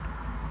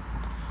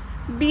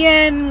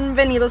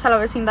Bienvenidos a la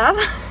vecindad.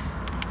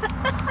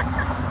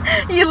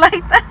 You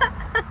like that?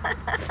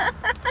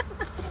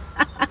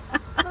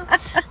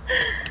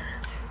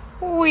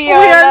 We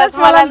are las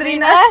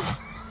malandrinas.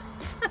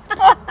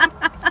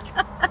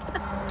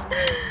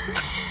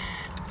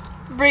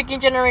 Breaking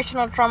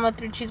generational trauma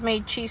through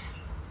chisme chistes.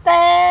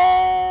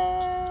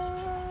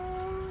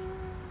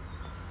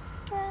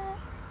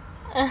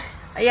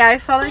 Yeah, I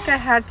felt like I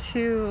had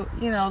to,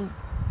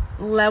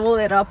 level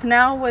it up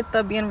now with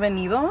the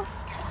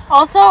bienvenidos.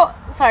 Also,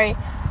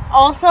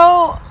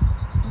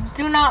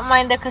 do not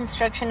mind the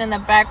construction in the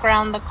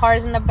background, the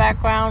cars in the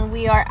background.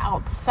 We are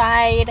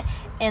outside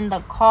in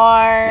the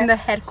car. In the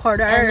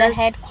headquarters.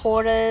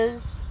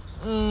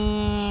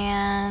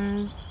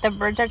 And the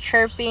birds are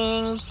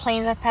chirping,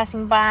 planes are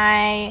passing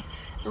by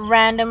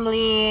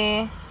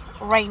randomly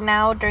right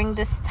now during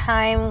this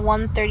time,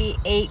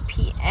 1:38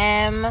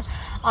 p.m.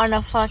 on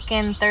a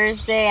fucking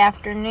Thursday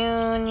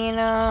afternoon,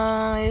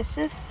 it's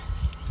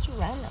just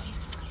random.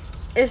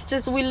 It's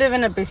just we live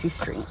in a busy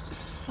street.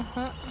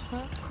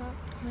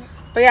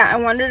 But yeah, I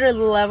wanted to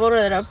level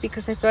it up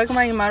because I feel like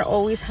my mom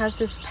always has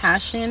this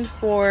passion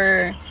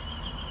for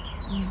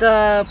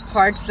the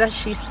parts that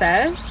she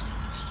says,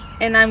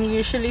 and I'm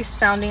usually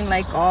sounding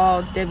like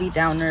all Debbie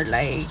Downer,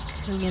 like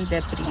bien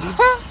depris.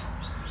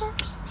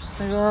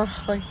 So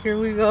like here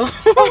we go.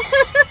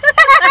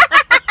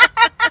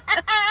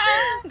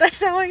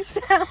 That's how I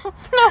sound.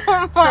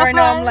 So right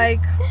now I'm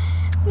like,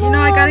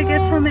 I gotta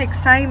get some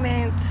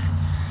excitement.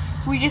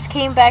 We just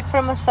came back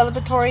from a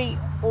celebratory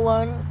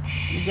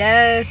lunch.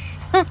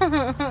 Yes.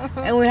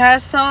 And we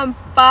had some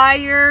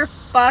fire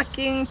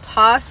fucking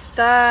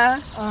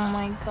pasta. Oh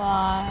my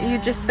god. You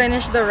just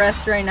finished the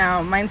rest right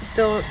now. Mine's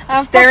still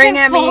I'm staring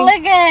at full me.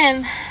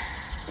 Again.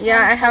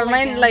 Yeah, I have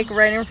mine like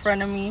right in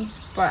front of me.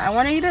 But I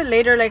want to eat it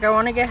later. Like I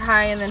want to get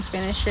high and then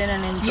finish it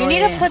and enjoy it. You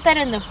need to put that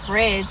in the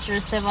fridge or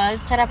se va a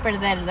echar a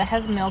perder. That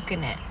has milk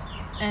in it.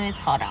 And it's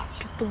hot out.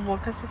 Que tu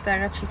boca se te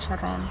haga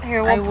chicharrón.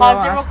 Here, we'll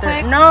pause it real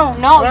quick. No,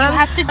 you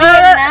have to do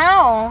it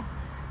now.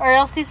 Or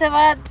else si se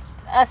va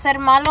a hacer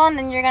malo and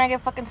then you're going to get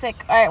fucking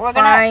sick. Alright, we're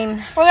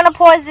gonna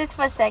pause this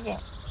for a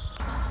second.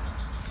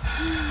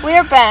 We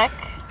are back.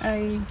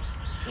 I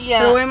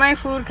Yeah. threw away my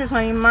food because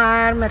my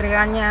mar me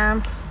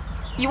regaña.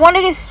 You want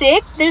to get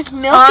sick? There's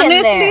milk in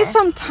there. Honestly,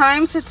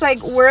 sometimes it's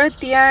like we're a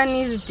tia and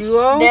niece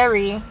duo.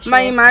 Dairy.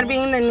 Marimar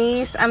being the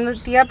niece, I'm the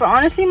tia. But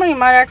honestly,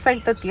 Marimar acts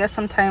like the tia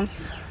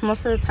sometimes.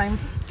 Most of the time.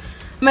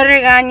 Me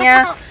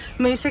regaña.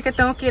 Me dice que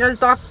tengo que ir al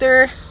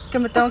doctor. Que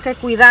me tengo que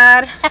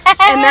cuidar.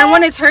 And then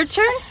when it's her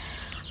turn,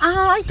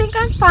 I think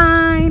I'm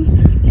fine.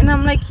 And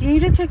I'm like, you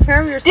need to take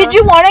care of yourself. Did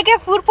you want to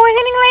get food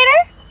poisoning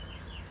later?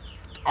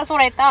 That's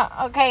what I thought.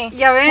 Okay.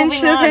 Yeah, man,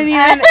 she doesn't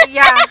even.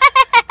 Yeah.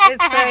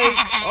 It's like,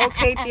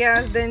 okay,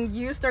 tia, then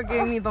you start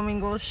giving me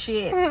Domingo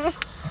shit.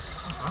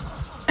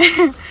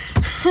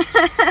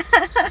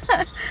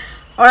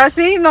 Ahora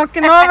sí, no,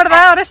 que no,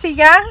 ¿verdad? Ahora sí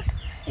ya.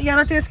 Ya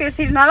no tienes que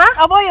decir nada.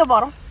 I'll buy you a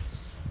bottle.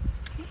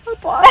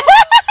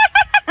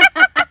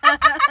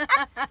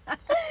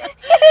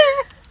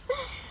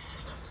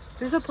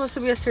 This is supposed to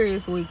be a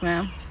serious week,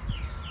 ma'am.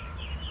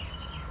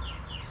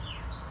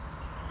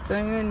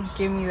 Don't even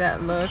give me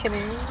that look.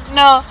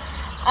 No.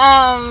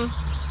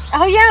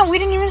 Oh yeah, we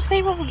didn't even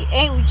say what we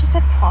ate. We just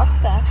had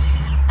pasta.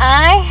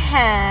 I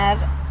had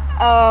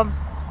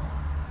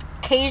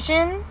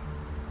Cajun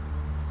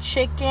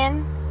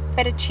chicken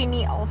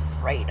fettuccine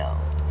alfredo.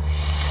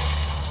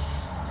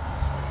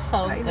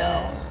 So good.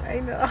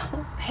 I know.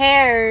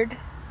 Paired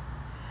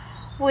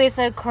with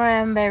a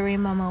cranberry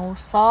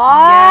mimosa.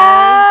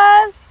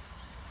 Yes.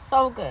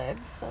 So good.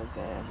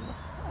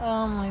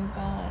 Oh my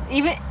god.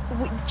 Even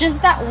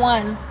just that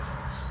one.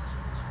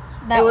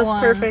 It was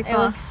perfect. It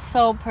was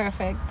so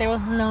perfect. There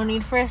was no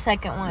need for a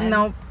second one.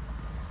 Nope.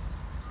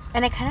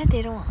 And I kind of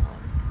didn't want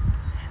one.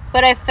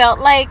 But I felt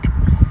like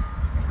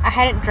I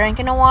hadn't drank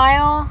in a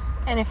while.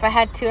 And if I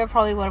had two, I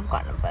probably would have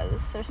gotten a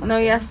buzz or something. No,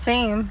 yeah,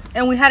 same.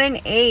 And we had an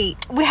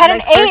 8. We had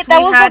an 8. First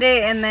we had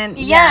it and then...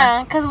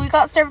 Yeah, because we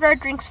got served our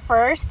drinks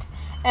first.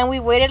 And we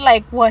waited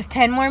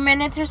 10 more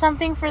minutes or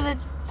something for the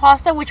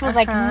pasta. Which was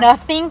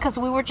nothing because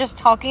we were just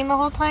talking the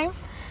whole time.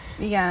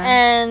 Yeah.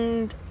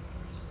 And...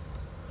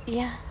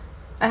 yeah.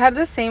 I had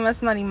the same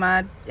as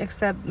Marimar,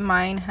 except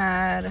mine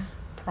had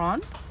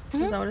prawns.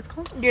 Mm-hmm. Is that what it's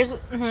called? Yours,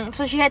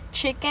 So she had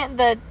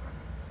the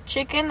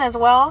chicken as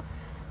well,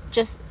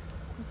 just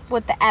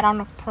with the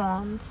add-on of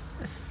prawns.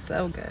 It's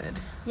so good.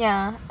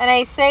 Yeah, and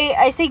I say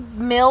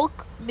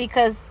milk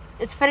because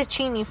it's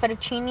fettuccine.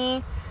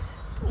 Fettuccine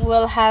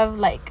will have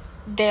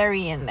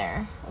dairy in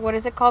there. What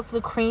is it called? The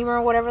cream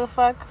or whatever the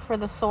fuck for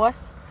the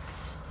sauce.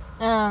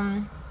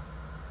 Yeah.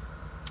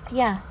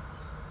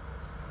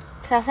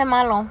 Se hace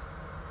malo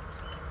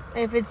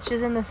if it's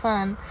just in the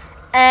sun.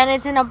 And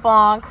it's in a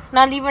box.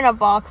 Not even a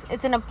box.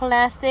 It's in a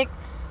plastic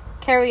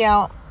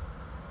carry-out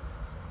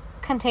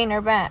container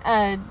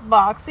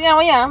box.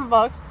 Yeah,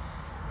 box.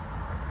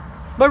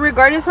 But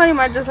regardless,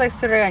 Marimar just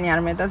likes to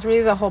regañarme. That's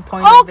really the whole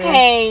point of this.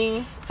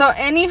 Okay. So,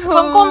 anywho...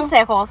 Son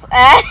consejos.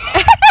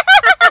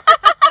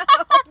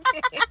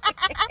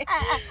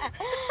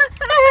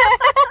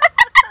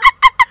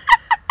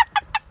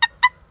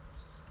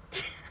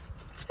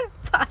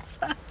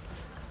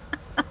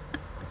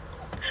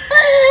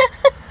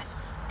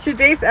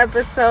 Today's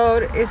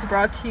episode is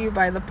brought to you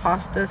by the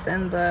pastas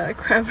and the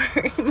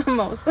cranberry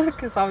mimosa,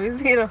 because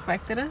obviously it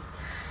affected us.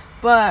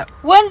 But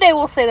one day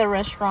we'll say the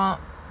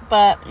restaurant,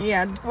 but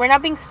yeah, we're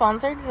not being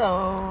sponsored,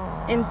 so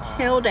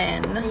until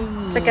then,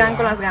 se quedan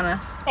con las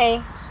ganas.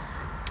 Hey.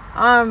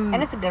 And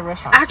it's a good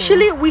restaurant.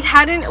 Actually,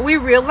 too. we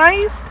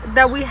realized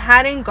that we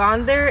hadn't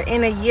gone there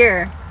in a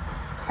year.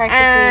 Practically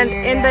And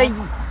a year,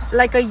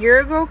 in a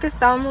year ago que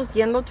estábamos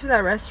yendo to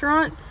that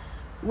restaurant,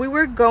 we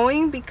were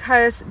going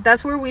because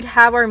that's where we'd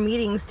have our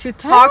meetings to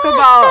talk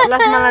about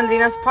Las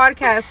Malandrinas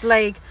podcast,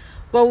 like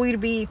what we'd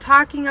be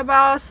talking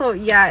about. So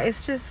yeah,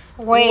 it's just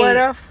what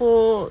a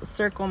full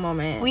circle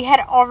moment. We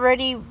had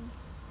already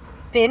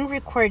been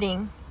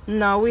recording.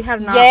 No, we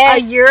have not. Yes.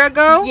 A year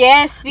ago?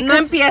 Yes,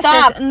 because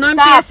stop,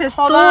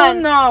 hold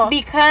on. No.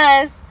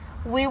 Because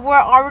we were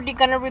already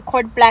gonna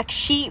record Black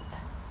Sheep.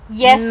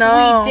 Yes,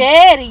 we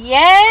did.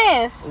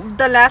 Yes.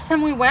 The last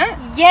time we went?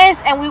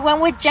 Yes, and we went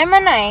with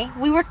Gemini.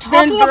 We were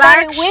talking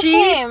about it with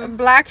him.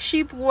 Black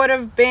Sheep would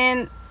have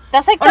been...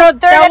 That's like the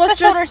third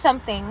episode or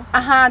something.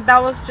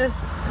 That was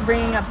just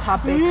bringing up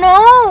topics.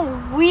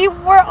 No, we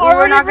were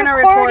already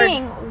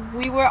recording.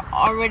 We were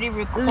already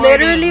recording.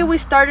 Literally, we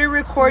started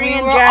recording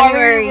in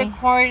January.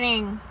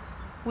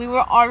 We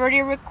were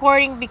already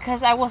recording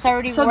because I was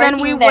already working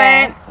then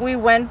there. we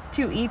went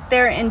to eat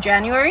there in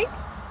January?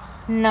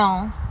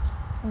 No.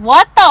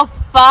 What the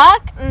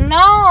fuck?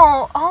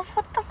 No. Oh,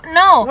 what the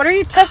no. What are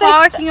you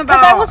talking about?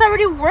 Because I was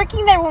already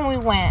working there when we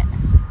went.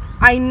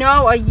 I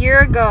know, a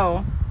year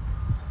ago.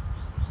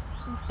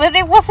 But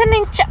it wasn't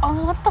in...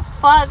 oh, what the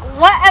fuck?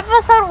 What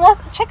episode was...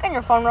 Check on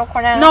your phone real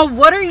quick now. No,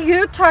 what are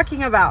you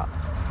talking about?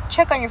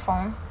 Check on your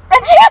phone.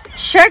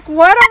 Check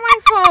what on my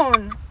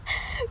phone?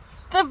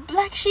 The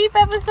Black Sheep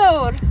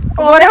episode.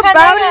 What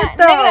about it,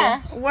 though?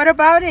 What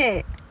about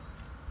it?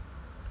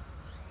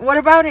 What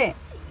about it?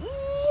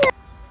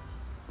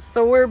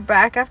 So we're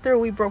back after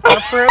we broke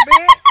up for a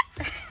bit.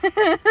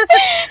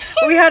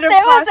 We had to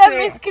pause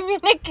There was a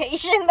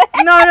miscommunication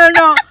there.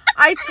 No.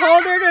 I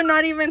told her to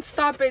not even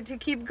stop it, to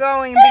keep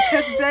going,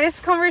 because this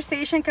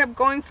conversation kept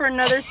going for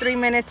another 3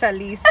 minutes at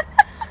least.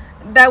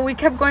 That we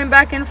kept going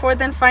back and forth,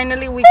 and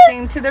finally we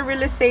came to the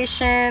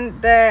realization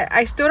that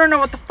I still don't know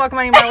what the fuck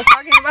Marimar was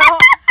talking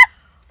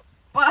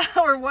about,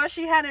 or what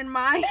she had in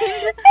mind.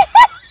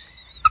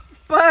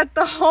 But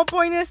the whole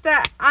point is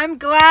that I'm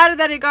glad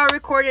that it got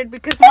recorded,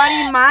 because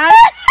Marimar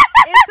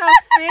is a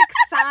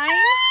fixed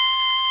sign.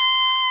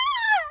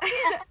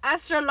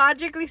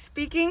 Astrologically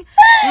speaking,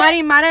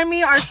 Marimar and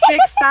me are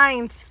fixed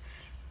signs.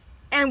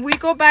 And we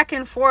go back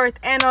and forth.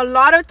 And a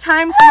lot of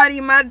times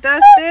Marimar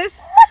does this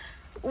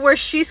where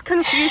she's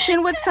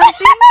confusion with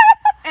something.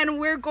 And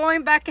we're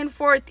going back and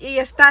forth. Y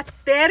está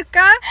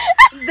terca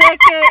de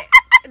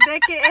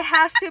que it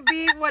has to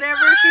be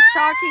whatever she's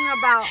talking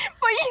about.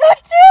 But you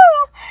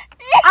too.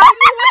 I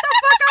knew what the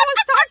fuck I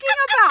was talking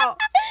about.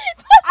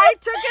 I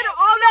took it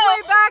all the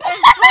way back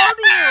and told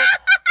you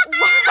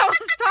what I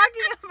was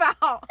talking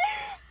about.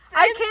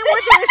 I came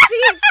with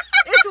receipts.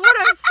 Is what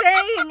I'm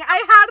saying. I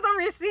had the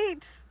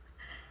receipts.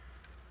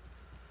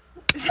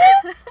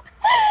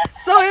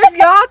 So if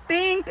y'all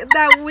think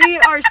that we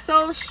are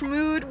so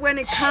schmood when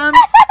it comes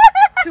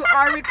to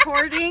our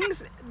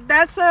recordings,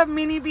 that's a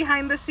mini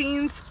behind the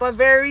scenes, but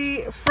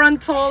very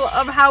frontal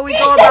of how we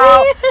go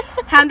about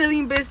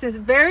handling business.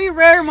 Very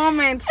rare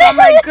moments. So I'm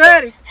like,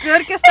 good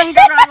que están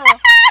grabado.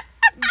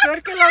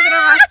 Good que lo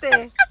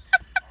grabaste.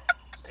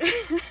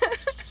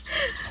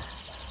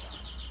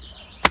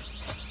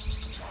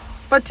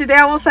 But today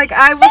I was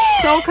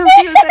so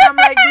confused that I'm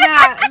like,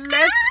 yeah,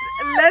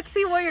 let's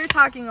see what you're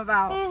talking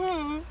about.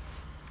 Mm-hmm.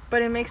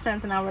 But it makes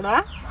sense now,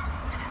 ¿verdad?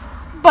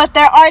 But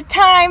there are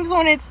times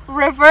when it's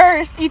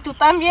reversed. Y tú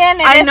también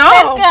eres I know.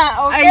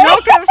 cerca, okay? I know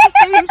que a veces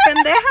estoy bien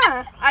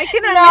pendeja. I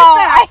can admit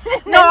that.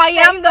 I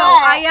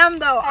am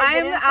though.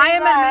 I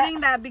am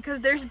admitting that, because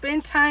there's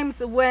been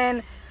times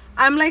when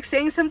I'm like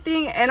saying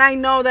something and I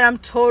know that I'm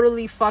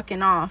totally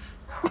fucking off.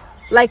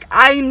 Like,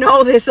 I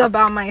know this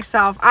about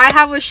myself. I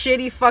have a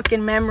shitty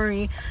fucking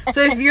memory.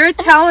 So if you're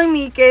telling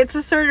me que it's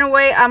a certain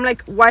way, I'm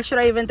like, why should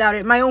I even doubt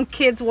it? My own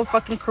kids will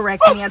fucking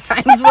correct me at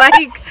times.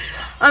 Like,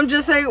 I'm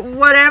just like,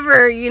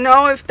 whatever,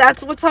 if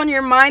that's what's on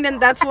your mind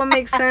and that's what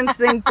makes sense,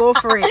 then go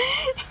for it.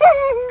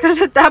 Because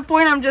at that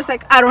point, I'm just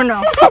like, I don't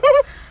know.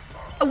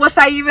 Was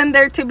I even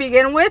there to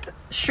begin with?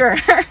 Sure.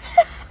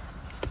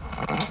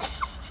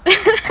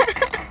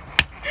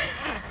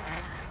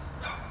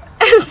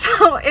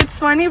 So it's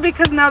funny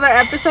because now the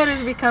episode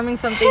is becoming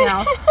something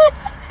else.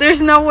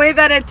 There's no way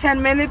that at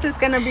 10 minutes is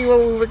going to be what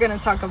we were going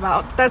to talk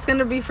about. That's going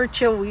to be for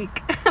chill week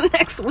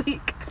next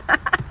week.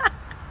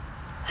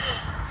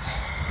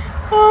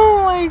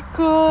 Oh my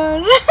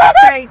god.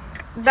 Like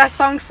that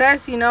song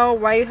says,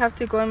 why you have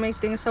to go and make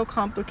things so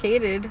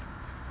complicated.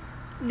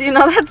 Do you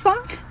know that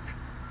song?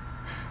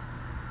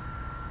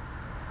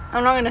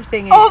 I'm not going to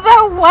sing it. Oh,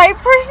 that white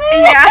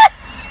person? Yeah.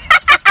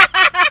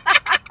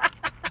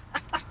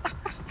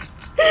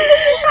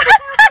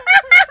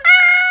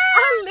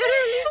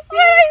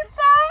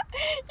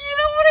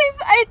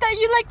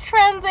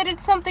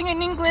 something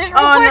in English real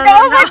Oh, quick. no,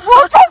 I was no. like,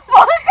 what the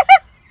fuck?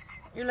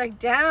 You're like,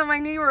 damn, I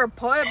knew you were a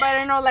poet, but I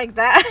didn't know like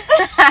that.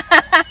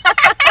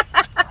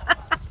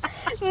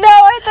 No,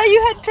 I thought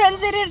you had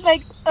translated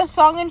like a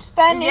song in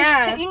Spanish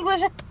Yeah. to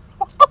English.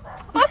 What the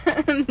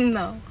fuck?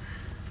 No.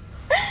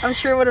 I'm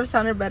sure it would have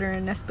sounded better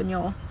in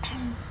Espanol.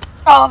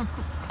 Oh,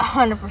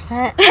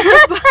 100%.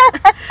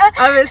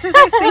 A veces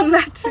I sing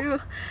that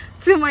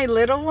to my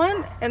little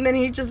one, and then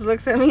he just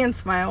looks at me and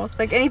smiles.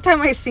 Like,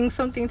 anytime I sing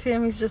something to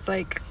him, he's just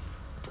like,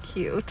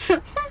 cute.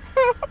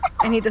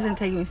 And he doesn't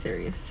take me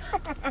serious.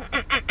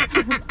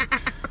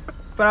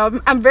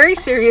 But I'm very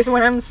serious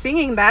when I'm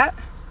singing that,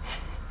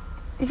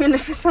 even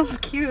if it sounds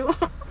cute.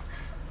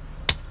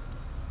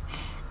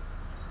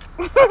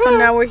 So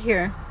now we're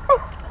here,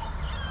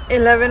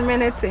 11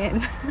 minutes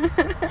in.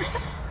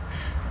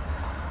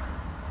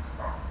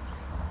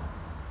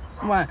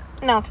 What?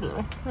 No,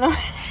 absolutely. No.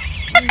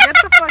 Get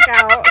the fuck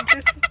out.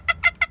 Just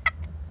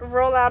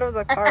roll out of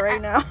the car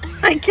right now.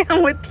 I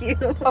can't with you.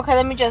 Okay,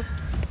 let me just.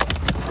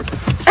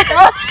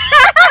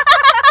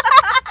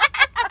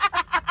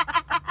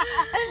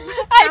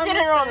 I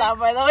didn't roll out,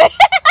 by the way.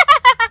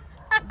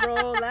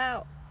 Roll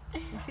out.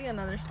 You see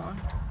another song.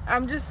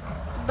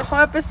 The whole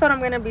episode I'm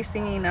gonna be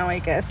singing now, I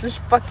guess.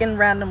 Just fucking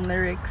random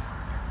lyrics.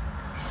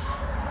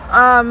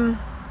 No,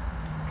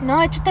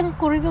 échate un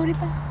corrido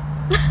ahorita.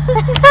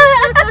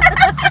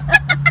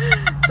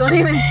 Don't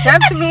even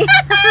tempt me.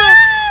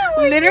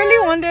 Literally,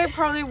 one day I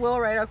probably will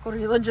write a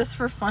corrido just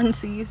for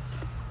funsies.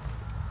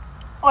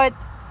 What?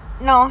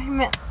 No, he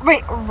meant.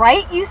 Wait,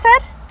 right? You said?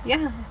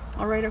 Yeah,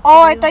 I'll write a corrido.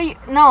 Oh, I thought you.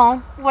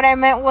 No, what I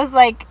meant was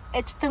like,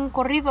 échate un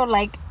corrido,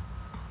 like,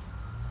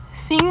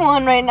 sing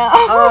one right now.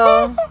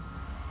 Oh.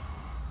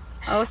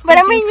 But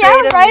I mean,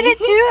 yeah, write it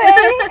too,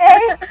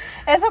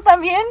 eh? Eso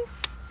también.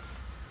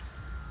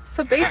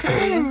 So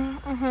basically,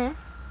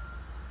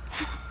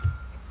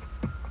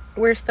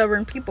 we're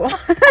stubborn people.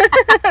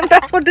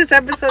 That's what this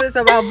episode is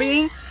about,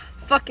 being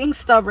fucking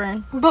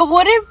stubborn. But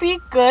would it be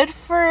good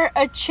for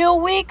a chill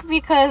week?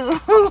 Because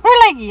we're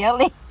like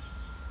yelling.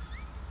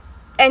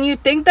 And you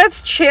think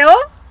that's chill?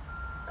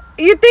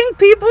 You think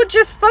people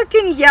just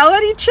fucking yell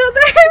at each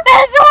other?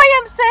 That's why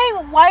I'm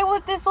saying, why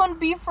would this one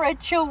be for a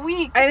chill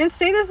week? I didn't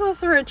say this was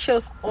for a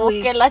chill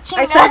week. Okay, la I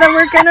chingada. said that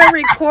we're gonna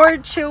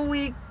record chill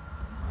week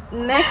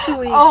next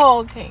week. Oh,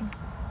 okay.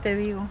 Te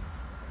digo.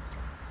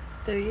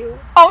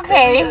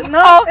 Okay.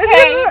 No,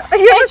 Okay.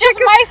 It's just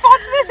my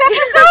fault this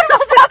episode.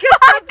 ¿Qué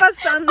está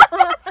pasando?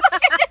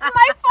 It's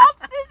my fault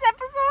this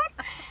episode.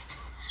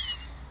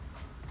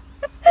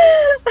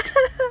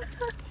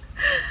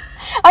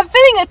 I'm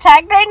feeling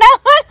attacked right now.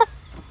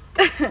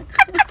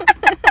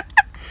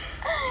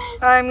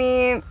 I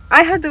mean,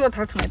 I have to go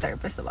talk to my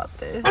therapist about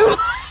this.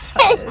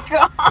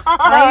 God.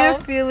 I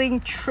am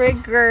feeling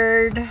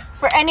triggered.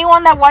 For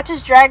anyone that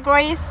watches Drag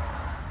Race,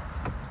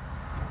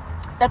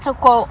 that's a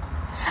quote.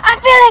 I'm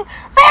feeling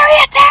very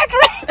attacked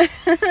right.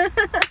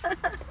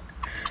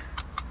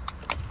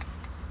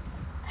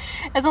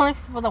 It's only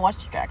for people that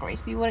watch Drag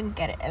Race. You wouldn't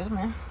get it,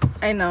 Esme.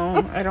 I know.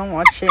 I don't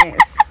watch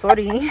it.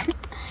 Sorry.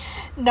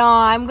 No,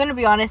 I'm gonna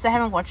be honest. I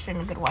haven't watched it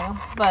in a good while,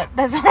 but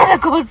that's one of the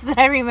quotes that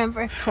I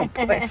remember. Oh,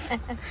 please.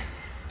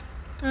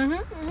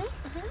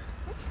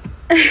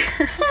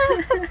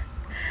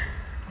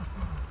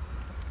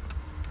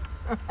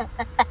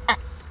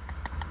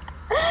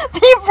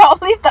 They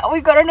probably thought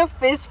we got in a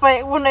fist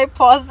fight when I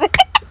paused it.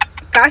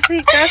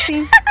 Casi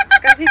te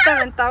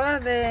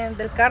aventabas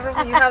del carro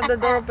when you have the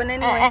door open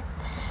anyway.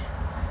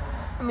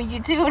 I mean, you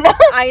too, no?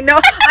 I know.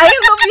 Ahí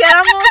lo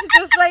viéramos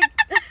just like...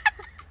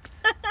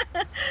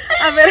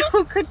 A ver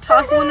who could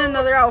toss one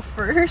another out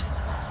first.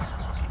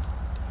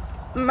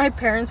 My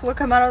parents would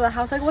come out of the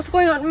house like, what's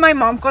going on? My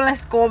mom con la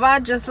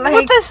escoba just like...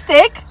 With the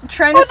stick?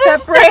 Trying to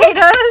separate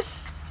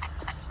us.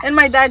 And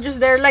my dad just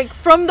there like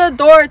from the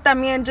door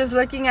también just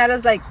looking at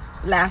us like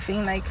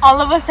laughing like... All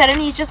of a sudden,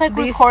 he's just like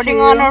These recording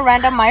two. on a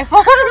random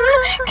iPhone.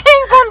 Que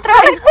encontró,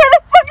 like, where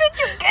the fuck did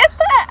you get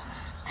that?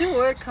 He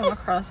would come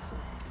across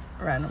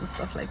random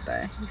stuff like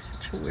that. He's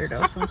such a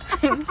weirdo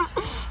sometimes.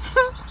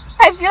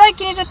 I feel like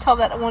you need to tell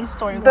that one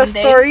story The one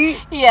day. story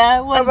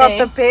Yeah, one about day.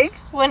 the pig?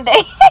 One day.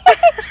 No,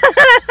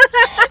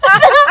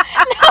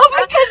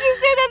 because you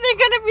say that they're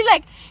gonna be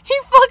like, he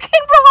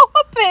fucking brought home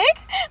a pig.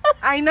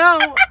 I know.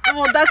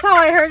 Well, that's how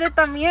I heard it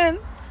también.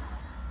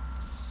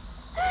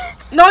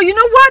 No, you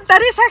know what?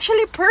 That is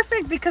actually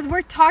perfect because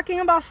we're talking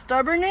about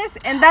stubbornness,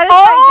 and that is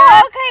my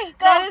dad. Okay.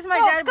 Go, That is my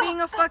go, dad go, being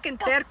a go, fucking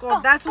go, terco.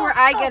 go, That's go, where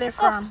I go, get it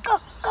go, from.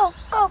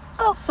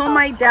 Go. So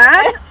my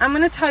dad, I'm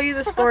gonna tell you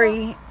the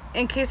story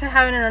in case I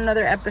haven't in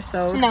another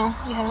episode. No,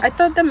 you haven't. I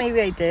thought that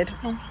maybe I did.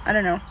 No. I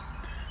don't know.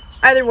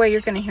 Either way,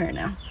 you're gonna hear it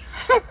now.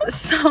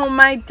 So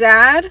my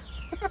dad,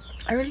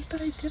 I really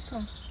thought I did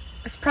though.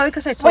 It's probably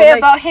because I told Wait, like,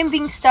 about him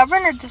being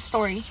stubborn or the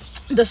story?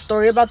 the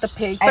story about the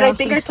pig. I But I don't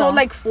think think I told so.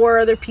 like 4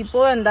 other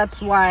people, and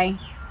that's why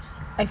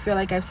I feel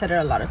like I've said it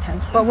a lot of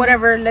times. But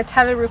whatever, let's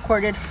have it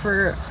recorded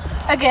for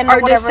Again, our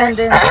whatever.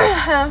 descendants,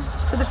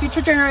 for the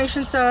future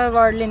generations of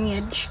our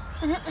lineage.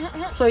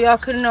 So y'all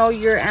could know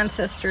your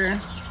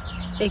ancestor,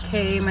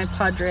 aka my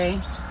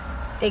padre,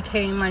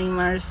 aka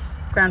Marimar's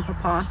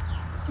grandpapa.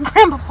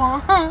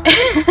 Grandpapa.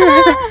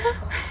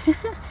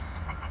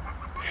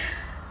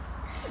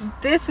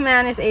 This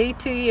man is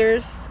 82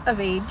 years of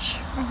age.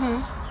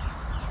 Mm-hmm.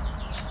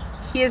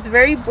 He is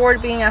very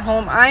bored being at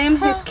home. I am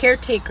his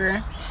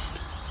caretaker.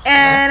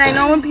 And I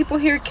know when people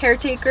hear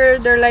caretaker,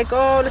 they're like,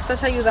 oh, le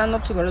estás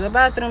ayudando to go to the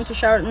bathroom, to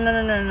shower.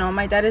 No.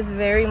 My dad is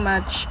very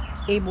much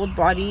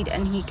able-bodied,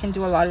 and he can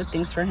do a lot of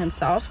things for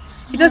himself.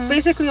 He does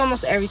basically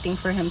almost everything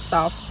for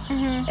himself.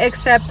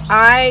 Except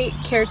I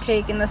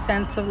caretake in the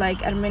sense of,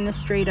 like,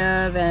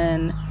 administrative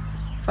and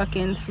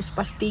fucking sus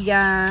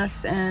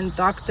pastillas and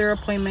doctor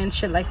appointments,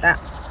 shit like that.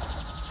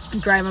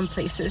 Drive him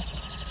places.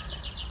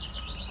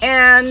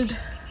 And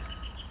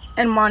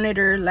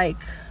monitor, like,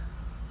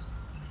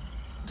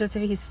 just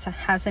if he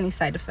has any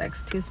side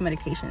effects to his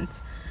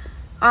medications.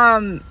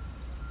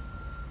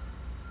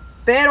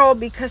 Pero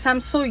because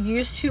I'm so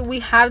used to, we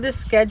have this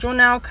schedule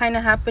now kind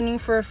of happening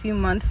for a few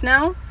months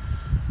now,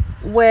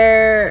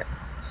 where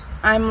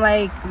I'm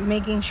like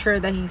making sure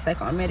that he's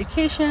like on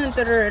medication,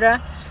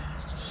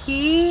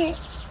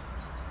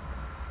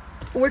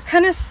 we're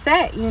kind of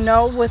set, you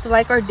know, with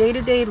like our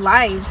day-to-day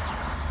lives.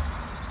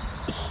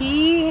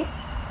 He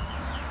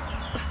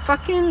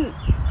fucking,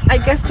 I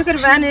guess, took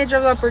advantage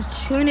of the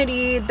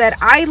opportunity that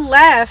I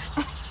left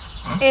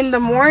in the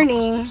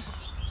morning,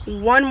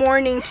 one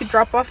morning, to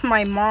drop off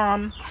my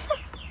mom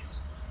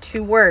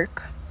to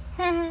work,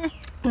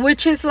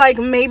 which is like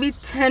maybe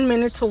 10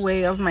 minutes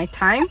away of my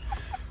time,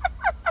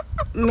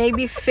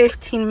 maybe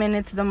 15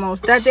 minutes the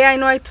most. That day I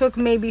know I took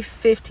maybe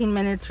 15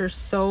 minutes or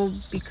so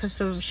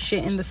because of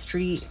shit in the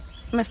street.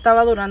 Me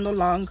estaba durando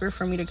longer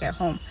for me to get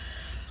home.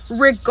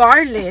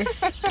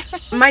 Regardless,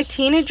 my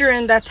teenager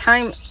in that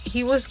time,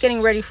 he was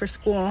getting ready for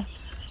school.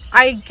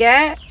 I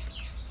get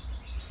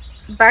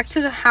back to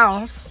the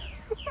house,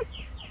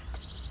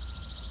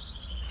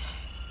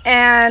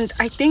 and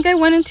I think I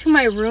went into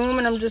my room,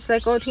 and I'm just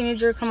like, oh,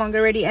 teenager, come on, get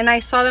ready. And I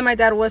saw that my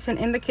dad wasn't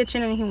in the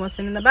kitchen and he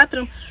wasn't in the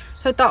bathroom.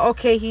 So I thought,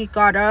 okay, he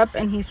got up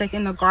and he's like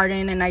in the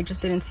garden, and I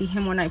just didn't see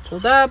him when I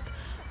pulled up.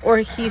 Or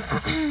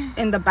he's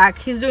in the back.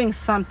 He's doing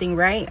something,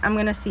 right? I'm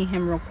going to see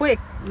him real quick.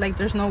 Like,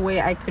 there's no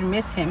way I could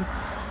miss him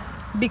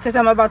because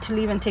I'm about to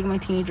leave and take my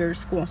teenager to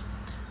school.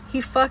 He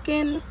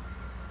fucking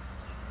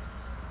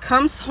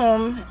comes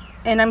home,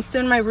 and I'm still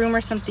in my room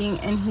or something,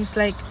 and he's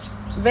like,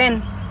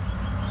 Ven,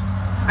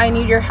 I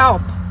need your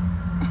help.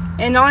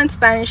 And all in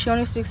Spanish. He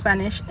only speaks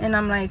Spanish. And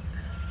I'm like,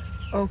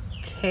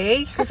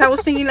 okay. Because I was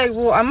thinking, like,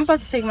 well, I'm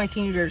about to take my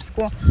teenager to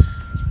school.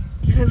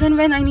 He said, Ven,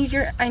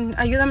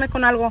 ayúdame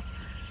con algo.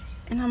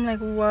 And I'm like,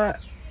 what?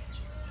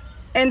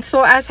 And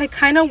so as I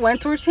kind of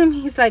went towards him,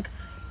 he's like,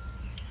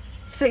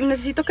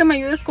 necesito que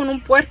me ayudes con un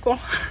puerco.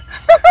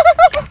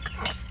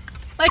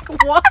 Like,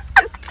 what?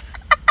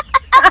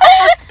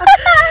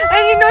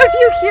 And you know, if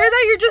you hear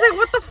that, you're just like,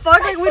 what the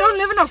fuck? Like, we don't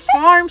live in a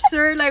farm,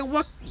 sir. Like,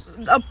 what?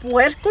 A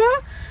puerco?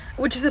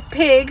 Which is a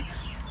pig.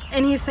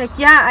 And he's like,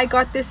 yeah, I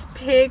got this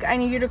pig. I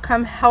need you to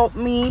come help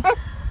me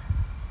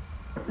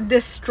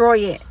destroy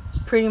it.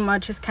 Pretty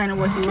much is kind of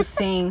what he was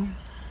saying.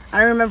 I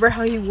don't remember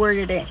how he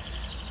worded it.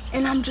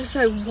 And I'm just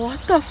like,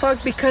 what the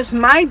fuck? Because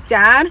my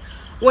dad,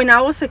 when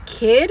I was a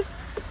kid,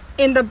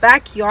 in the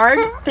backyard,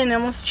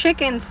 tenemos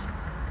chickens.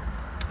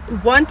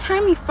 One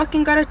time he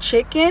fucking got a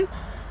chicken,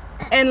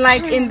 and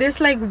like in this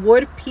like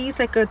wood piece,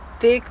 like a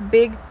thick,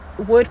 big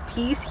wood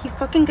piece, he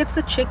fucking gets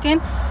the chicken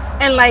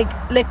and like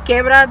le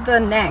quebra the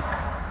neck.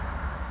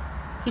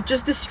 He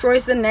just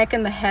destroys the neck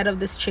and the head of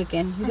this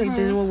chicken. He's like,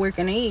 this is what we're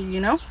gonna eat, you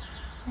know?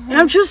 And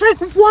I'm just like,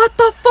 what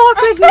the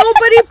fuck? Like,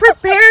 nobody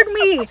prepared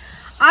me.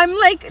 I'm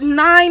like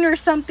 9 or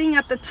something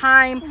at the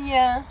time.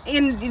 Yeah.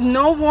 In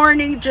no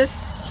warning,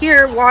 just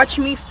here, watch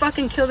me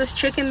fucking kill this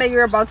chicken that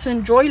you're about to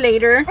enjoy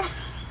later.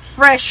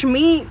 Fresh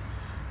meat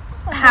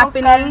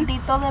happening.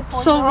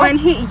 So when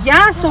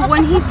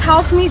he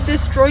tells me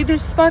destroy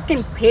this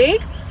fucking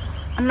pig,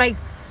 I'm like,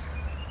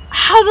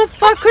 how the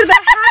fuck could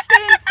that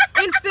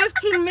happen in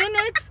 15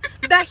 minutes?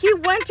 That he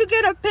went to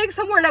get a pig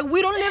somewhere. Like,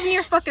 we don't live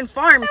near fucking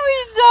farms.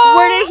 We don't.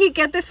 Where did he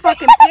get this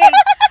fucking pig?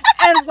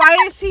 And why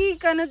is he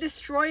gonna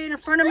destroy it in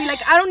front of me? Like,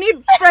 I don't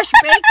need fresh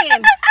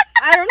bacon.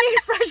 I don't need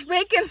fresh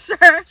bacon,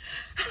 sir.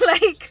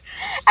 Like,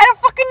 I don't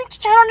fucking need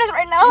chicharrones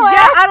right now.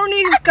 Yeah, I don't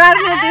need carne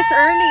this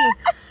early.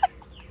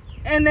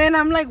 And then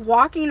I'm like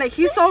walking, like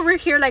he's over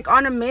here like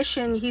on a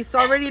mission. He's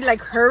already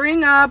like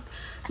hurrying up,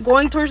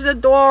 going towards the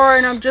door,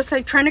 and I'm just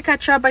like trying to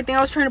catch up. I think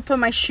I was trying to put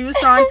my shoes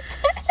on,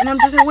 and I'm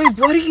just like, wait,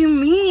 what do you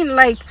mean?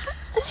 Like,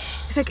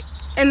 he's like,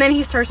 and then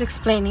he starts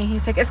explaining.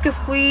 He's like, es que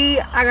fui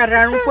a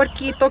agarrar un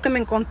puerquito que me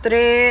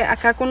encontré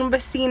acá con un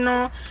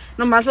vecino,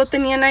 nomás lo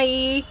tenían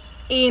ahí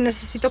y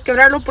necesito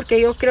quebrarlo porque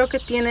yo creo que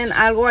tienen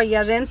algo ahí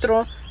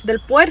adentro del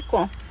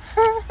puerco.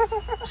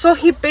 So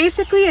he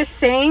basically is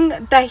saying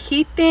that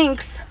he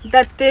thinks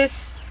that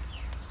this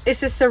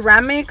is a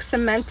ceramic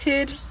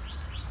cemented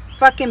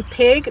fucking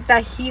pig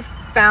that he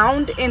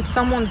found in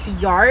someone's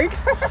yard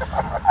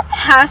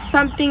has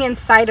something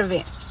inside of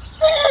it.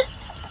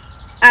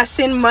 as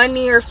in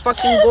money or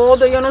fucking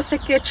gold, or yo no sé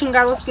qué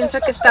chingados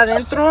piensa que está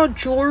dentro,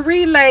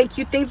 jewelry. Like,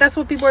 you think that's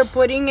what people are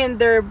putting in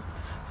their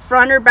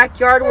front or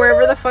backyard,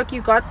 wherever the fuck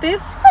you got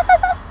this?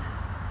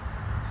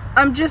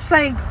 I'm just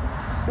like,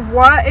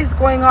 what is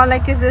going on?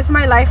 Like, is this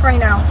my life right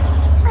now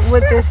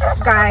with this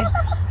guy?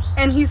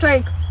 And he's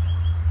like,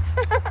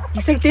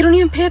 they don't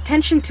even pay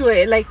attention to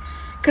it. Like,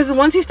 because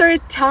once he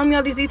started telling me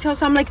all these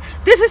details, I'm like,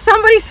 this is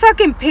somebody's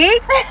fucking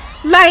pig?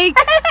 Like,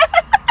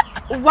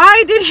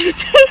 why did you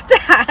take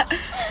that?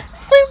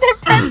 It's like their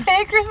pet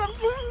pig or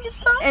something.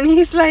 And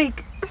he's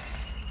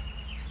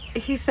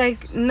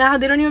like, no,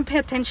 they don't even pay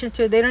attention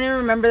to it. They don't even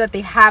remember that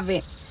they have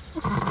it.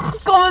 And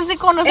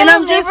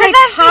I'm just like,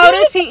 how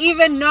does he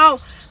even know?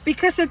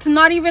 Because it's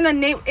not even a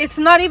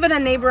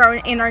neighbor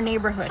in our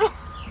neighborhood.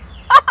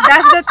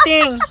 That's the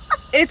thing.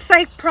 It's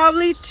like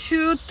probably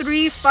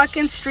 2-3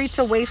 fucking streets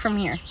away from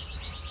here.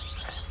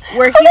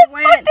 Where he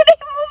went. How did he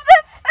move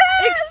that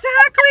fast?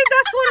 Exactly,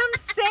 that's what I'm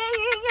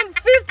saying. In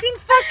 15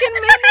 fucking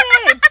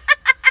minutes.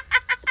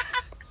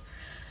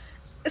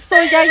 So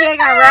ya llega,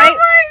 right? Oh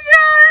my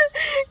god.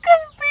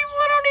 Because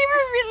people don't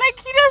even like,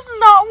 he does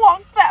not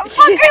walk that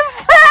fucking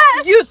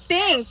fast.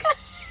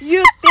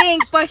 You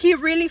think, but he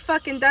really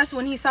fucking does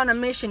when he's on a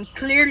mission.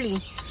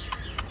 Clearly.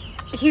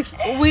 He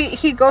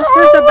goes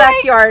towards the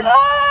backyard.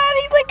 God,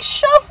 he like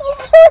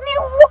shuffles when he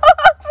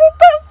walks. What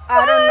the fuck?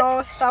 I don't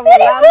know. Está Did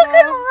he volando.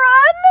 fucking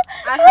run?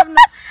 I have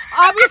no.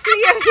 Obviously,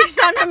 if he's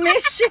on a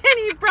mission,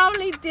 he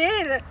probably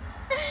did.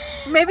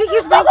 Maybe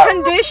he's been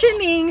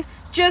conditioning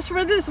just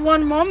for this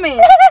one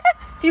moment.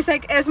 He's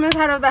like, Esme's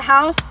out of the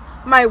house.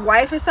 My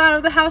wife is out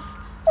of the house.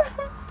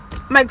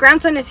 My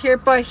grandson is here,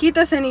 but he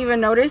doesn't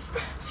even notice.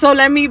 So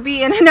let me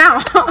be in and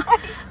out.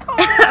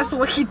 That's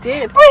what he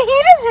did. But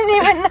he doesn't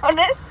even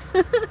notice.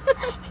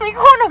 We go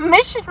on a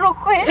mission real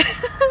quick.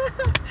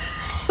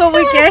 So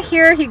we get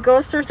here. He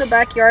goes towards the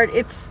backyard.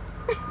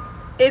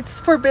 It's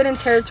forbidden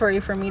territory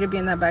for me to be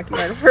in that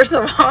backyard, first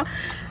of all.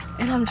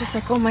 And I'm just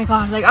like, oh my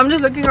god. Like, I'm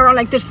just looking around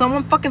like, did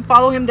someone fucking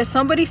follow him? Did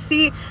somebody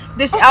see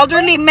this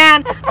elderly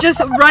man just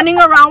running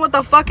around with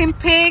a fucking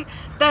pig?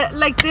 That,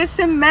 like, this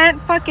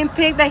cement fucking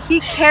pig that he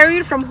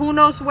carried from who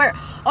knows where.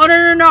 Oh,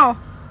 no.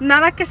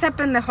 Nada que se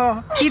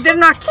pendejo. He did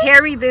not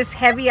carry this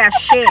heavy ass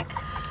shit.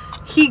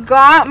 He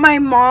got my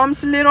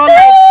mom's little,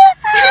 like...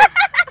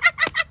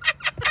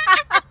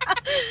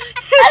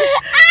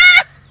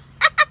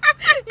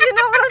 You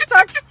know what I'm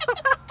talking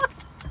about?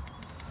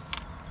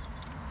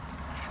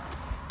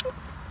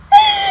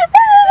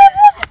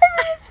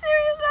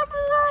 Serious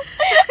episode.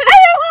 I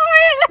don't want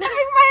to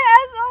laughing my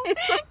ass off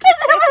because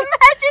I'm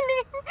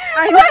imagining. I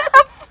know. What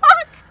the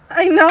fuck?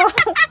 I know.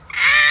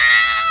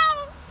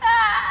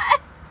 God.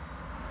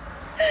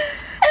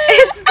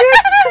 It's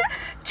this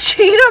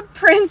cheetah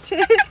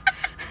printed,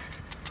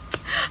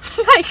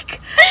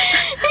 like,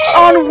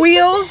 on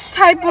wheels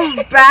type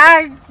of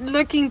bag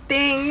looking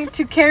thing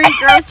to carry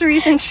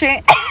groceries and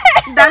shit.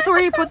 That's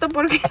where he put the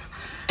porquito.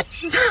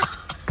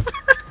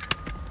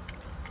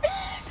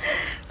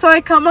 So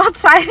I come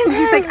outside and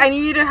he's like, I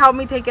need you to help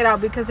me take it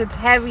out because it's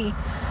heavy.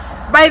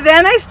 By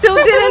then I still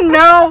didn't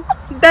know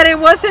that it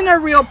wasn't a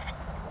real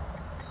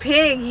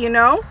pig, you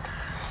know?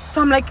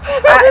 So I'm like,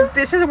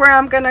 this is where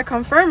I'm going to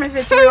confirm if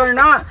it's real or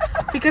not.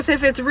 Because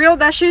if it's real,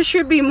 that shit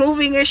should be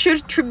moving. It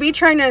should be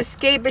trying to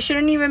escape. It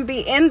shouldn't even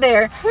be in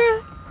there.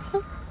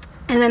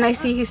 And then I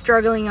see he's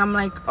struggling. I'm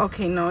like,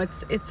 okay, no,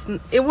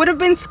 it would have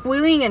been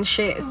squealing and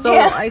shit. So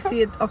yeah. I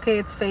see it. Okay,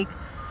 it's fake.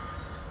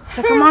 He's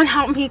like, come on,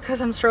 help me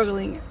because I'm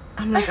struggling.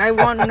 I'm like, I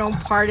want no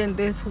part in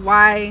this.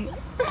 Why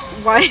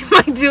am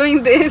I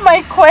doing this?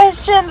 My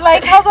question,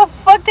 like, how the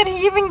fuck did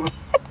he even get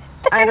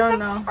there I don't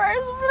know.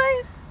 First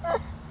place?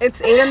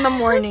 It's 8 in the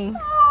morning.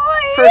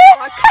 Oh, For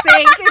fuck's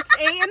sake, it's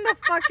 8 in the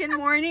fucking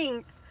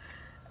morning.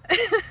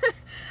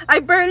 I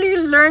barely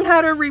learned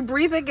how to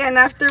rebreathe again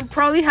after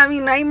probably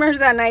having nightmares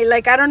that night.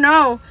 Like, I don't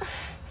know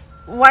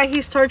why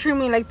he's torturing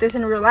me like this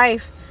in real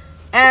life.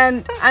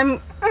 And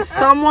I'm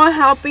somewhat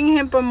helping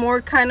him, but more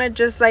kind of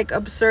just like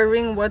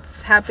observing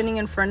what's happening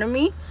in front of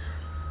me.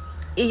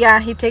 Yeah,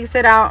 he takes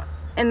it out.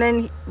 And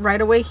then right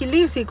away he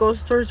leaves. He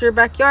goes towards your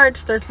backyard,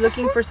 starts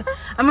looking for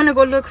I'm going to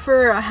go look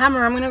for a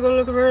hammer. I'm going to go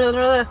look for...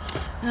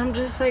 And I'm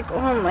just like,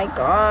 oh my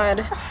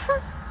god.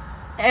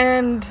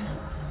 And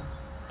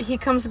he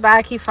comes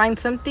back. He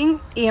finds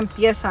something. Y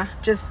empieza.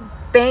 Just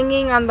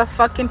banging on the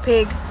fucking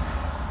pig.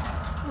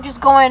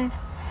 Just going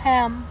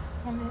ham.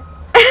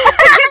 Get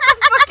the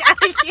fuck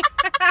out of here.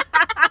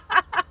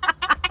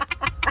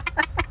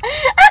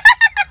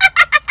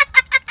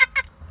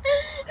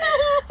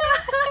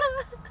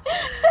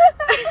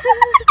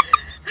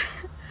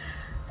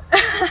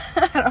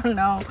 I don't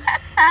know.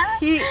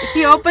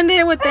 He opened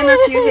it within a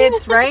few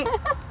hits, right?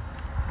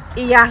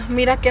 Y ya,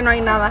 mira que no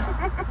hay nada.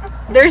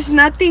 There's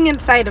nothing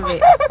inside of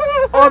it.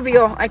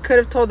 Obvio, I could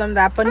have told them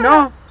that, but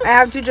no. I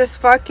have to just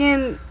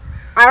fucking...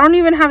 I don't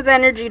even have the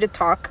energy to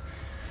talk.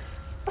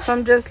 So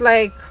I'm just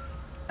like...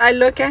 I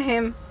look at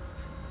him.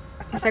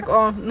 He's like,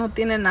 oh, no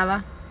tiene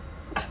nada.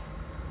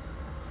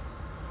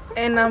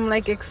 And I'm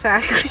like,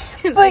 exactly.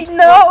 But Like,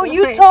 no, fuck,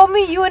 you like- told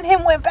me you and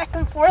him went back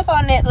and forth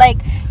on it. Like,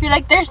 you're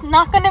like, there's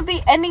not gonna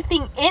be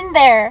anything in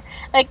there.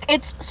 Like,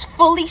 it's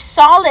fully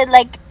solid.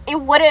 Like,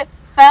 it would have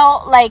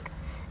felt like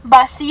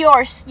vacío,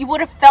 or you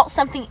would have felt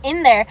something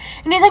in there.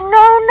 And he's like,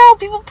 no,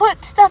 people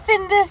put stuff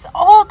in this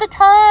all the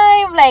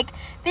time. Like,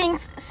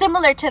 things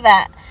similar to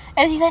that.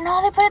 And he's like,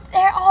 no, they put it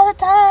there all the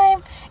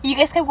time. You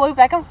guys kept going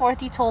back and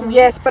forth, you told me.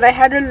 Yes, but I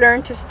had to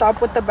learn to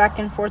stop with the back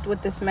and forth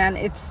with this man.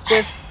 It's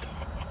just...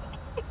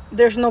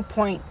 There's no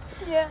point.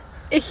 Yeah.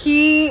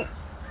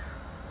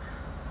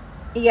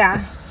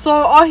 Yeah. So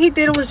all he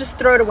did was just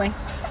throw it away.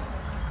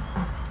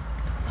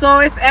 So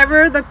if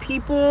ever the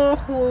people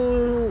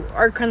who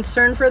are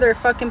concerned for their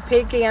fucking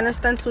pig que ya no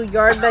está en su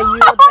yard that you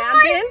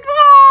abandoned,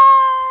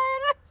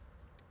 Oh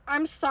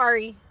I'm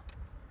sorry.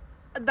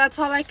 That's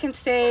all I can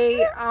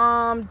say.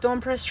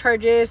 Don't press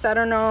charges. I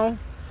don't know.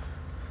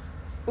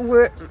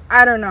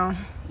 I don't know.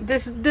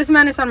 This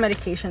man is on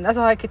medication. That's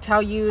all I could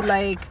tell you.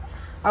 Like,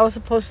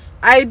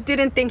 I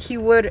didn't think he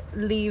would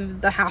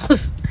leave the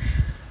house.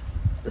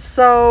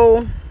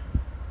 So,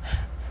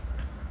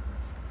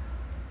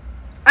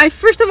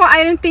 first of all,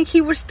 I didn't think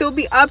he would still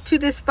be up to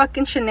this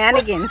fucking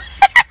shenanigans.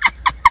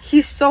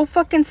 He's so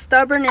fucking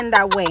stubborn in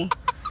that way.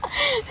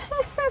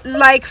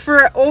 Like,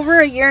 for over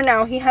a year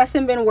now, he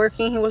hasn't been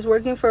working. He was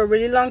working for a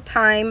really long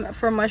time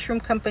for a mushroom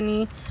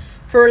company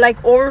for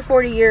like over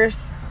 40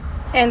 years.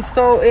 And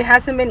so it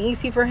hasn't been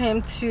easy for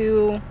him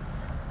to,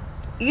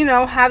 you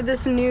know, have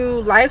this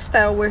new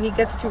lifestyle where he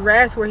gets to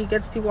rest, where he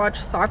gets to watch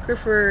soccer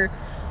for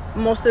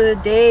most of the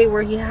day,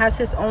 where he has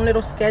his own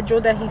little schedule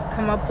that he's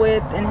come up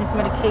with, and his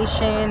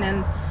medication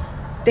and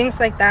things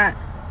like that.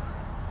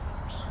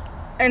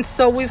 And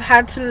so we've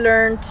had to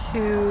learn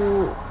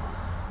to...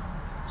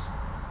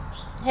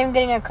 Him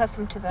getting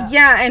accustomed to that.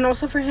 Yeah, and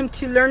also for him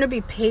to learn to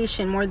be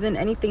patient more than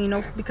anything, you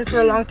know, because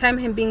for a long time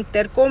him being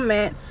terco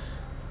meant,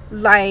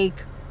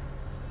 like,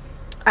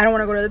 I don't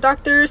want to go to the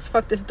doctors,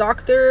 fuck this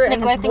doctor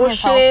and his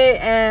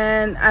bullshit,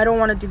 and I don't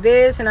want to do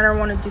this and I don't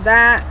want to do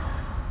that,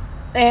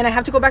 and I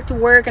have to go back to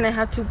work, and I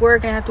have to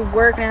work, and I have to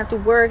work, and I have to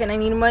work, and I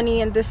need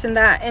money and this and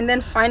that. And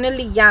then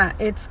finally, yeah,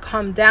 it's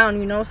calmed down,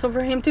 you know. So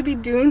for him to be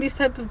doing these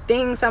type of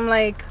things, I'm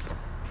like,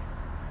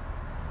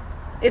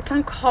 it's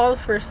uncalled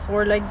for,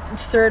 sir.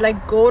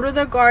 Like, go to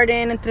the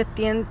garden, I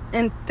can't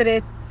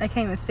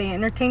even say it,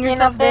 entertain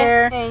yourself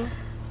there. Hey.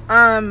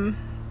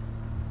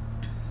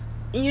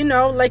 You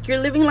know, like, you're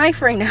living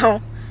life right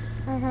now.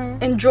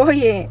 Mm-hmm. Enjoy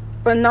it,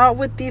 but not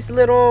with these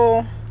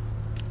little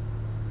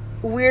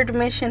weird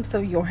missions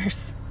of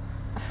yours.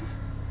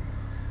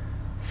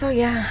 So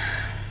yeah,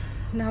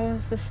 that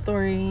was the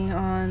story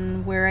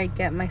on where I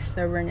get my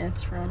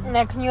stubbornness from.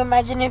 Now, can you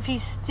imagine if he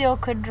still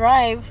could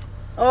drive?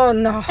 Oh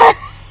no.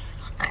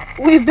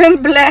 We've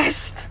been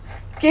blessed.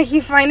 Okay,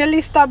 he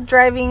finally stopped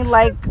driving,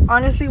 like,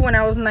 honestly, when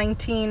I was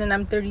 19, and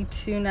I'm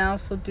 32 now,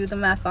 so do the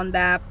math on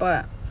that.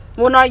 But,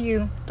 well, not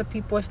you, the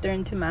people, if they're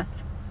into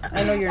math.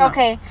 I know you're not.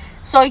 Okay,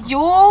 so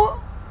your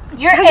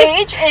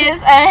age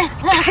is... Why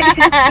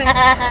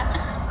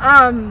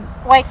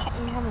can't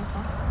you have my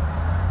phone?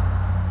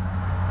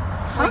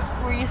 Huh?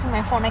 We're using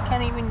my phone. I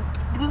can't even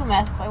do the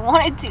math if I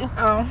wanted to.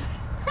 Oh.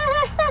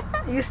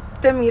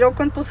 Te miro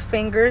con tus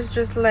fingers,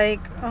 just like,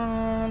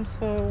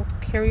 so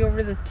carry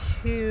over the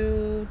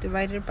 2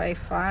 divided by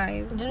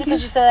 5. Just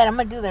because you said that, I'm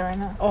going to do that right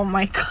now. Oh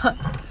my god.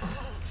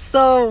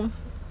 So,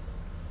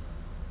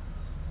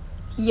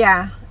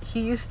 yeah,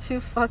 he used to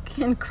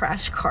fucking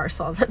crash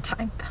cars all the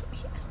time.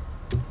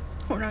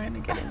 We're not going to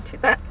get into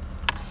that.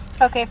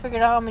 Okay, I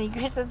figured out how many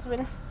years it's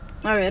been.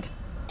 A ver.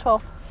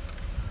 12.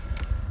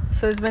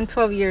 So it's been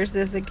 12 years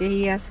desde que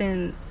he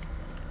hasn't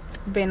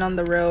been on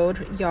the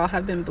road. Y'all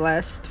have been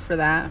blessed for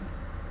that.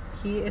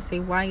 He is a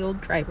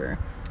wild driver.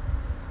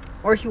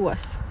 Or he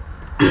was.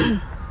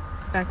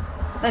 Back.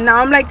 And now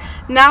I'm like,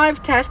 now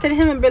I've tested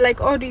him and been like,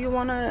 oh, do you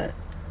want to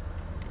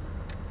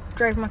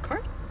drive my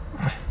car?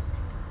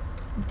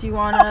 Do you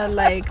want to,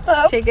 like,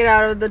 take it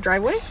out of the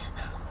driveway?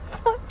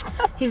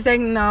 He's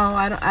like, no,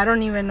 I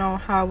don't even know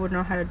how I would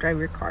know how to drive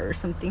your car or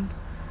something.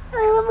 I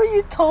remember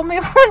you told me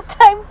one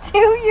time too.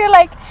 You're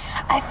like,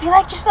 I feel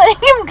like just letting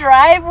him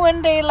drive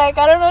one day. Like,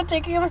 I don't know,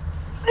 taking him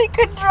so he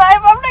could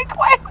drive. I'm like,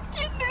 why would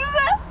you do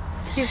that?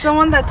 He's the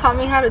one that taught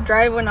me how to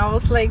drive when I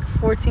was like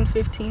 14,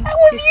 15. That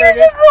was years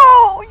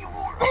ago. He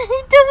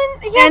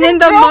hasn't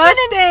driven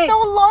in so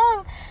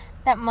long.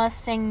 That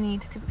Mustang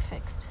needs to be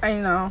fixed. I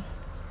know.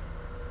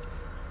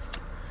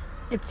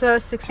 It's a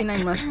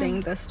 69 Mustang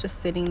that's just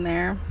sitting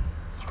there.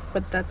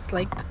 But that's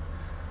like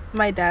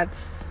my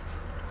dad's.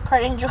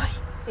 Pride and joy.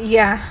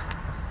 Yeah.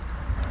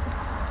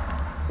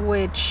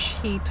 Which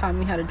he taught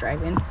me how to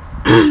drive in.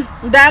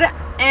 That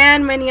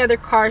and many other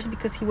cars,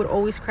 because he would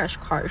always crash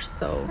cars.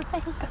 So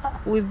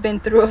we've been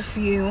through a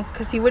few.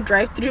 Because he would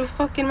drive through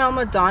fucking Mount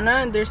Madonna,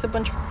 and there's a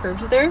bunch of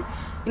curves there.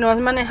 You know,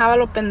 manejaba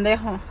lo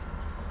pendejo.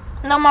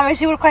 No mames,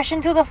 he would crash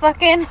into the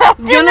fucking...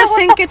 Yo no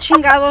sé en qué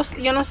chingados.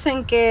 Yo no sé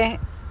en qué.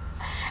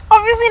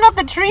 Obviously not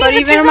the trees. But the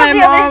even trees my on the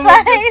mom other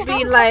side. would just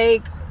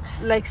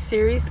be like,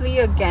 seriously,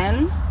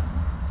 again?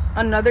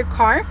 another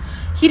car.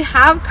 He'd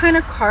have kind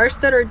of cars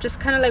that are just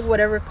kind of like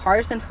whatever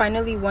cars, and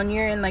finally one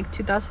year in like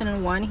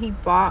 2001 he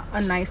bought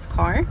a nice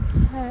car.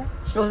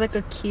 It was like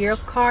a Kia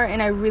car,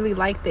 and I really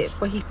liked it,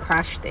 but he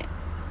crashed it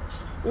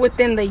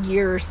within the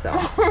year or so.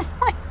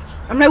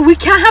 I'm like, we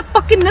can't have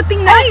fucking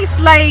nothing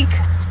nice. Like,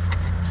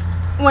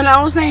 when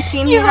I was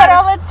 19, you got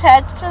all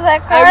attached to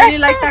that car. I really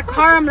like that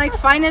car. I'm like,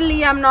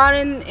 finally I'm not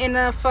in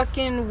a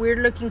fucking weird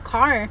looking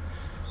car.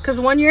 Because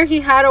one year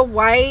he had a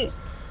white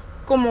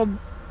como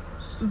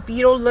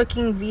beetle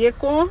looking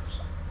vehicle,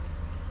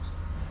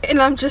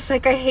 and I'm just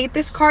like, I hate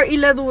this car. Y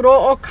le duró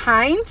all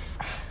kinds,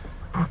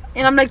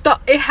 and I'm like,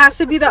 it has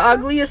to be the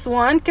ugliest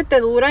one que te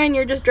dura, and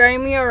you're just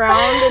driving me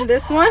around in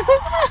this one.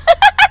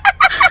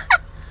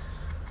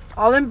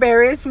 All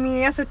embarrassed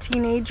me as a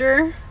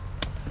teenager.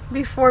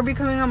 Before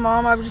becoming a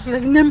mom, I would just be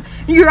like,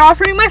 you're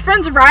offering my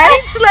friends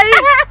rides? Like,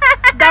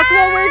 that's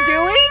what we're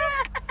doing?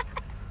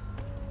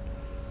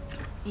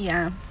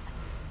 Yeah.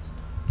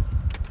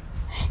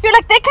 You're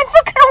like, they can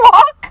fucking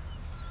walk.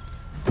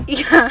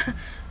 Yeah.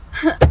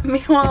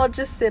 Meanwhile, I'll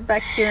just sit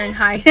back here and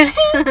hide.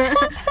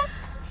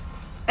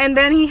 And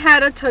then he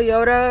had a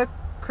Toyota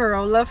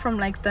Corolla from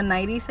like the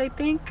 90s, I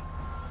think.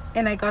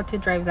 And I got to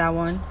drive that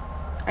one.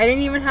 I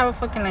didn't even have a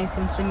fucking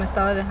license. Y me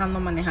estaba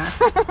dejando manejar.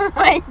 Oh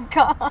my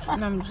God.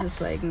 And I'm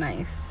just like,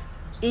 nice.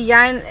 Y ya,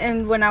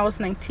 and when I was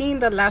 19,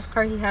 the last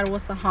car he had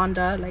was a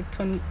Honda, like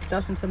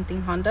 2000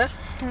 something Honda.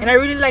 And I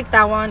really liked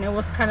that one. It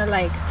was kind of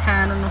like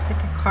tan or no sé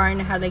qué car,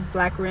 and it had like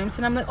black rims.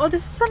 And I'm like, oh,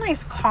 this is a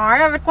nice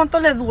car. A ver cuánto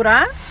le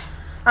dura.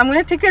 I'm going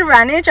to take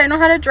advantage. I know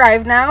how to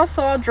drive now,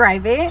 so I'll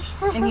drive it.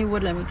 And he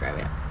would let me drive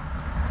it.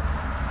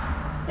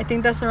 I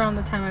think that's around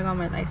the time I got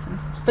my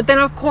license. But then,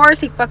 of course,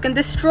 he fucking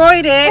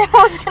destroyed it. I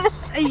was going to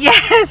say.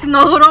 Yes,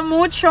 no duró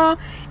mucho.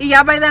 Y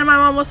ya by then, my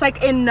mom was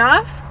like,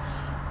 enough.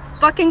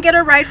 Fucking get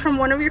a ride from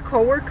one of your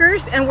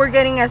coworkers, and we're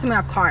getting Esme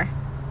a car.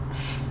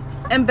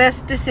 And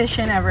best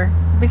decision ever.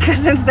 Because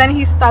since then,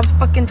 he stopped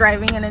fucking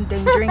driving and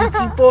endangering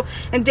people.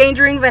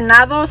 Endangering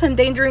venados,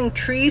 endangering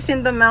trees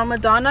in the Mount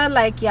Madonna.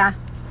 Like, yeah.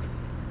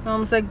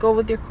 Mom's like, go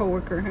with your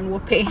coworker, and we'll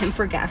pay him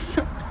for gas.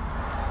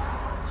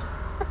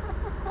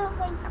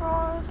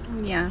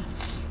 Yeah.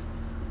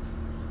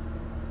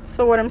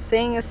 So what I'm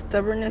saying is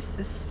stubbornness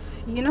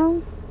is,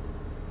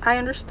 I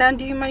understand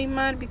you,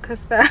 Marimar,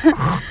 because that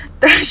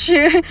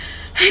shit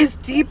is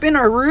deep in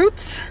our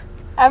roots.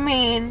 I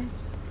mean,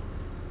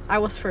 I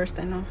was first,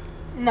 I know.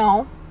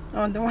 No.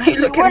 Oh, then why are you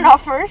looking? You were not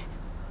first.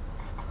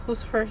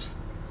 Who's first?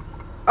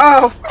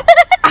 Oh,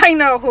 I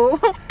know who.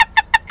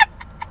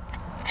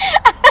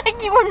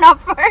 You were not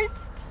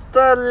first.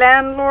 The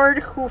landlord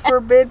who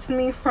forbids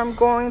me from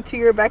going to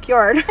your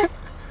backyard.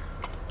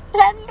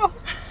 Landlord.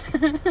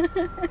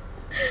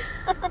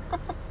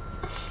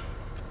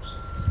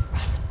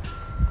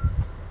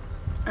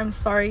 I'm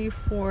sorry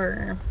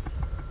for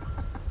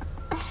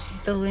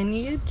the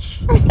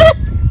lineage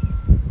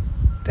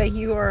that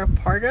you are a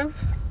part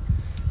of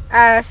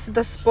as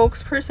the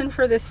spokesperson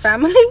for this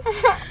family.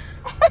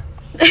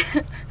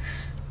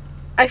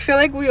 I feel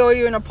like we owe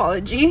you an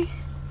apology.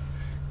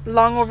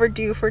 Long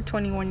overdue for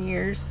 21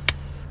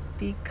 years,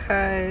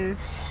 because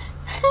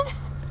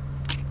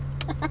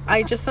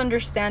I just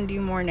understand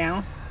you more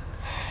now.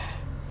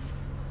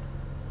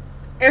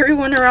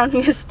 Everyone around me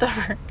is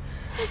stubborn.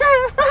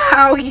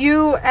 How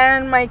you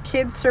and my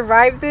kids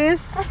survive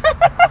this,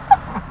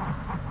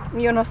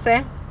 yo no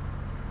sé.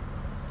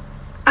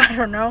 I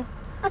don't know.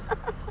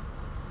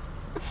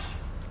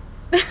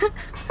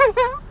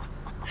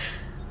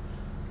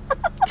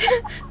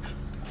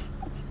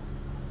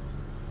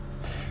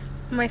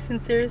 My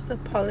sincerest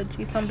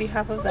apologies on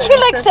behalf of that. You're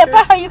like,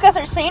 Sepa, how you guys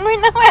are saying right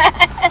now?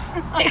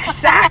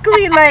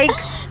 Exactly, like,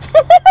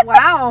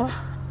 wow.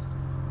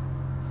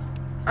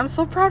 I'm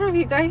so proud of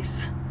you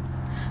guys.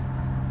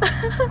 It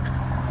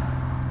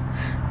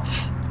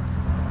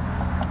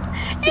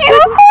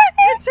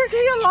took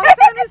me a long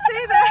time to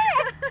say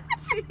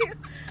that.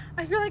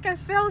 I feel like I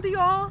failed you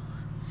all.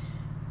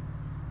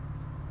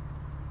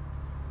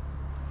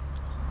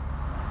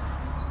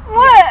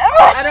 What?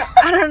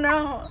 I don't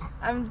know.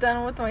 I'm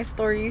done with my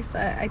stories.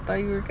 I thought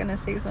you were gonna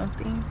say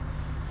something.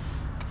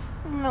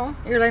 No.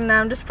 You're like,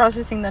 nah, I'm just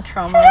processing the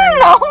trauma right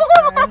now.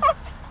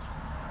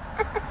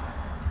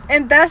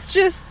 And that's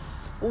just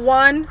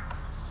one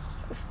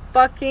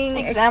fucking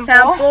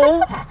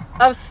example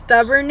of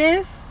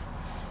stubbornness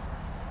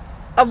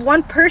of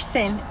one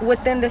person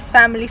within this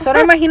family. So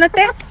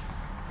imagínate.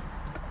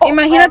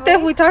 Imagínate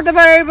if we talked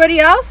about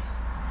everybody else.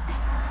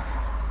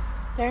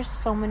 There's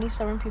so many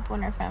stubborn people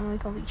in our family.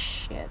 Holy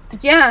shit.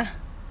 Yeah.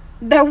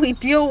 That we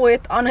deal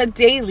with on a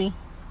daily.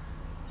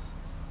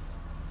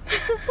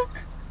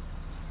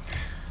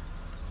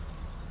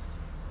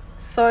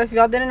 So if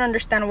y'all didn't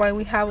understand why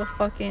we have a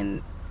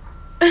fucking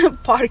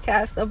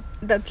podcast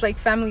that's like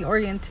family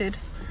oriented,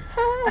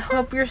 I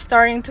hope you're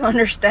starting to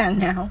understand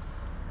now.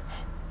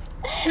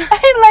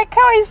 I like how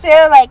I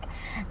say it, like,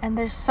 and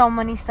there's so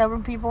many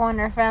stubborn people in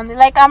our family.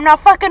 Like, I'm not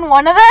fucking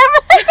one of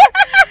them.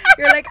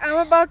 You're like,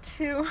 I'm about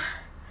to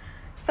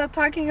stop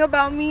talking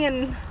about me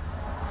and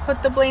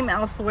put the blame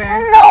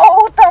elsewhere.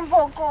 No,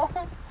 tampoco.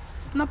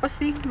 No, but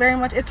sí, very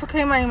much. It's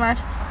okay, Marimar.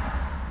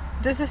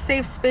 This is a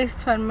safe space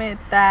to admit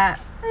that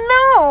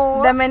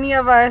No. that many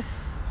of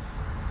us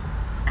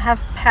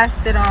have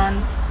passed it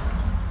on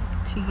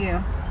to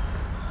you.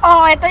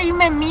 Oh, I thought you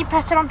meant me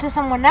pass it on to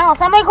someone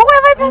else. I'm like, who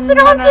have I passed it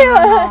on to?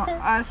 No.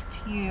 Us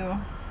to you.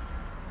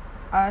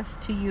 Us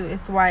to you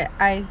is why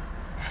I,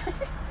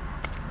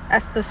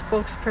 as the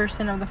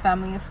spokesperson of the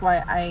family, is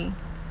why I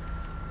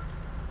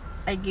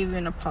gave you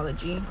an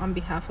apology on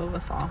behalf of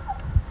us all,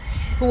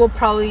 who will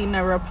probably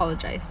never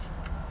apologize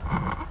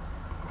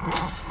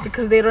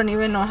because they don't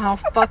even know how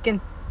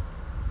fucking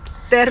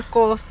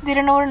tercos They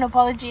don't know what an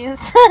apology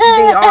is.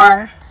 they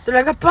are. They're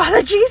like,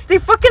 apologies? They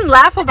fucking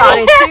laugh about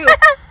it too.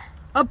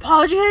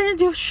 Apology, I didn't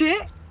do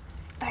shit.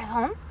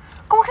 ¿Perdón?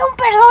 ¿Cómo que un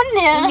perdón?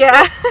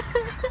 Yeah.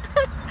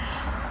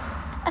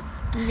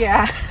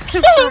 Yeah.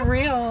 For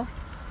real.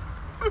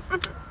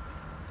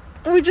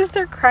 We just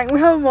start crying. We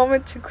have a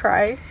moment to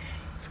cry.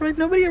 It's like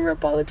nobody ever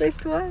apologized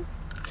to us.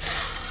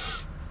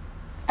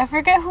 I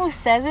forget who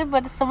says it,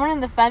 but someone in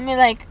the family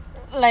like,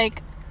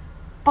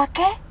 ¿pa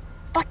qué?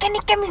 ¿Pa qué ni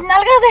que mis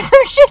nalgas or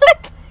some shit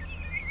like that?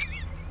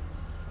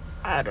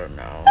 I don't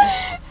know.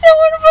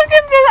 Someone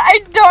fucking says, I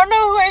don't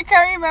know who, I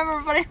can't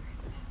remember, but I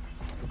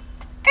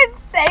fucking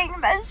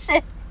saying that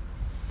shit.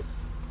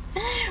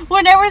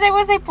 Whenever they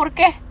would say, ¿por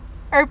qué?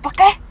 Or, ¿pa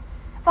qué?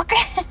 ¿Pa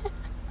qué?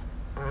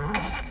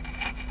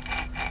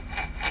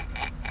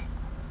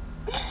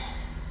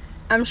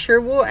 I'm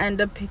sure we'll end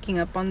up picking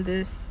up on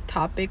this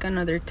topic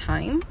another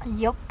time.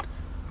 Yup.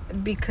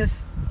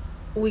 Because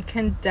we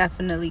can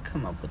definitely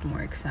come up with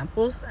more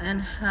examples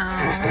and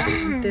how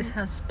this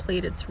has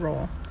played its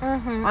role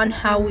on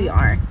how we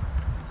are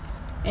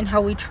and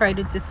how we try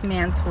to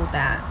dismantle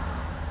that.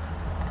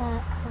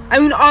 I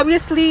mean,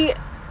 obviously,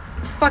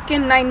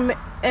 fucking 8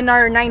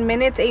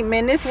 minutes,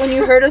 when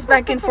you heard us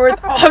back and forth,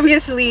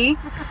 obviously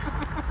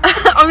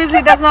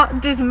that's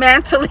not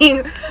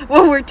dismantling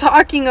what we're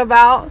talking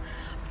about,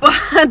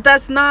 but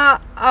that's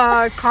not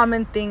a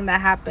common thing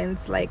that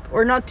happens, like,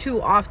 or not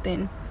too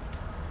often.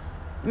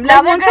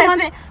 Now they're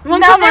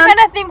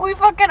gonna think we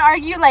fucking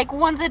argue like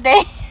once a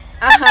day.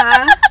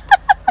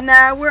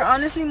 Nah, we're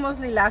honestly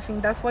mostly laughing.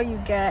 That's why you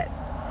get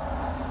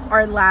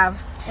our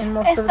laughs in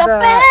most of the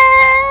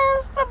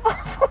best. The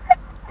best word.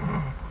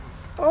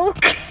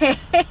 Okay.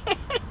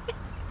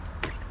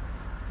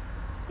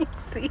 You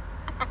see.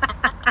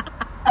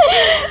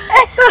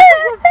 That's so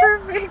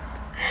perfect.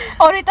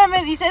 Ahorita me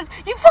dices,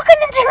 you fucking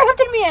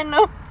interrupted me, and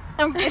no,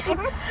 I'm kidding.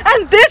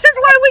 And this is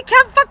why we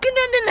can't fucking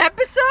end an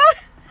episode?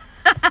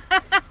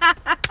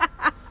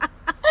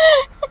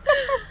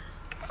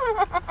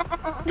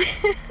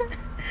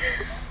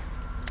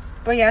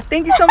 But yeah,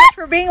 thank you so much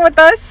for being with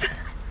us.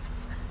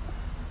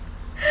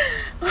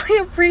 We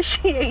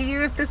appreciate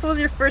you. If this was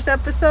your first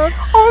episode,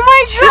 Oh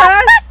my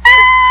god,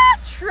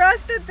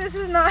 trust that this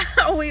is not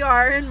how we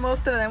are in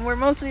most of them. We're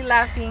mostly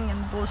laughing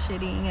and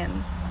bullshitting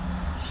and,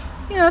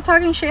 you know,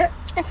 talking shit.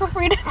 and feel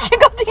free to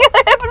check out the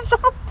other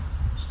episodes.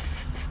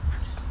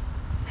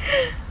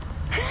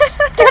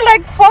 They're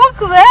like, fuck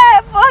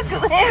that,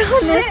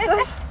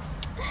 shit.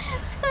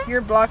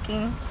 You're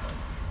blocking.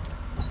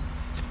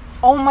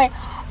 Oh my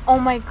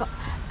god.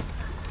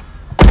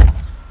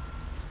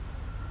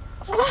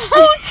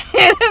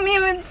 I didn't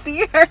even see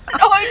her.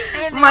 No, I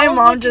didn't. My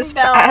mom just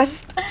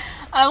passed.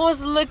 I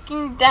was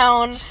looking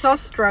down. So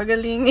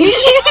struggling.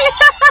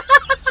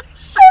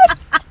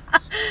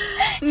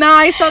 No,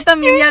 I saw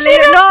también ya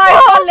later. No, I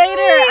saw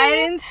later. I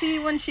didn't see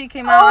when she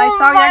came out. I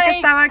saw ya que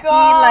estaba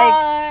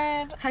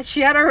aquí, like,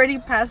 she had already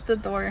passed the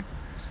door.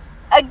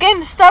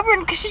 Again,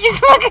 stubborn, because she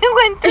just fucking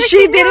went through.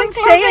 She didn't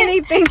say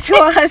anything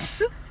to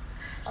us.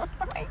 Oh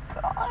my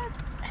god.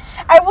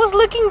 I was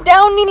looking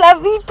down, ni la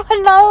vi pa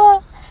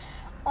nada.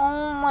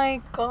 Oh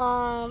my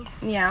god.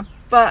 Yeah,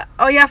 but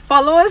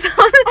follow us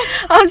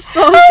on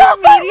social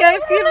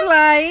media if you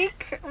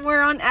like.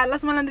 We're on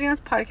 @Las Malandrinas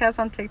Podcast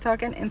on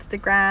TikTok and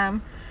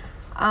Instagram.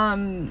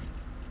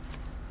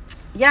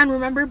 Yeah, and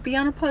remember, be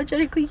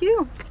unapologetically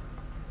you.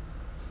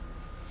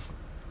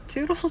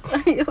 Toodles,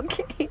 are you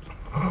okay?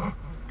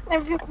 I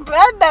feel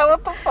bad now.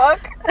 What the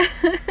fuck?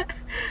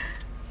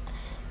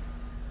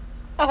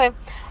 Okay.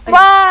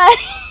 Bye.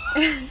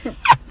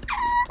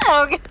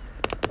 Okay.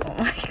 Oh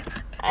my god.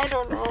 I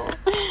don't know.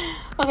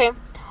 Okay.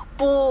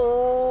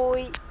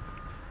 Boy.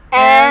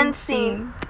 And scene.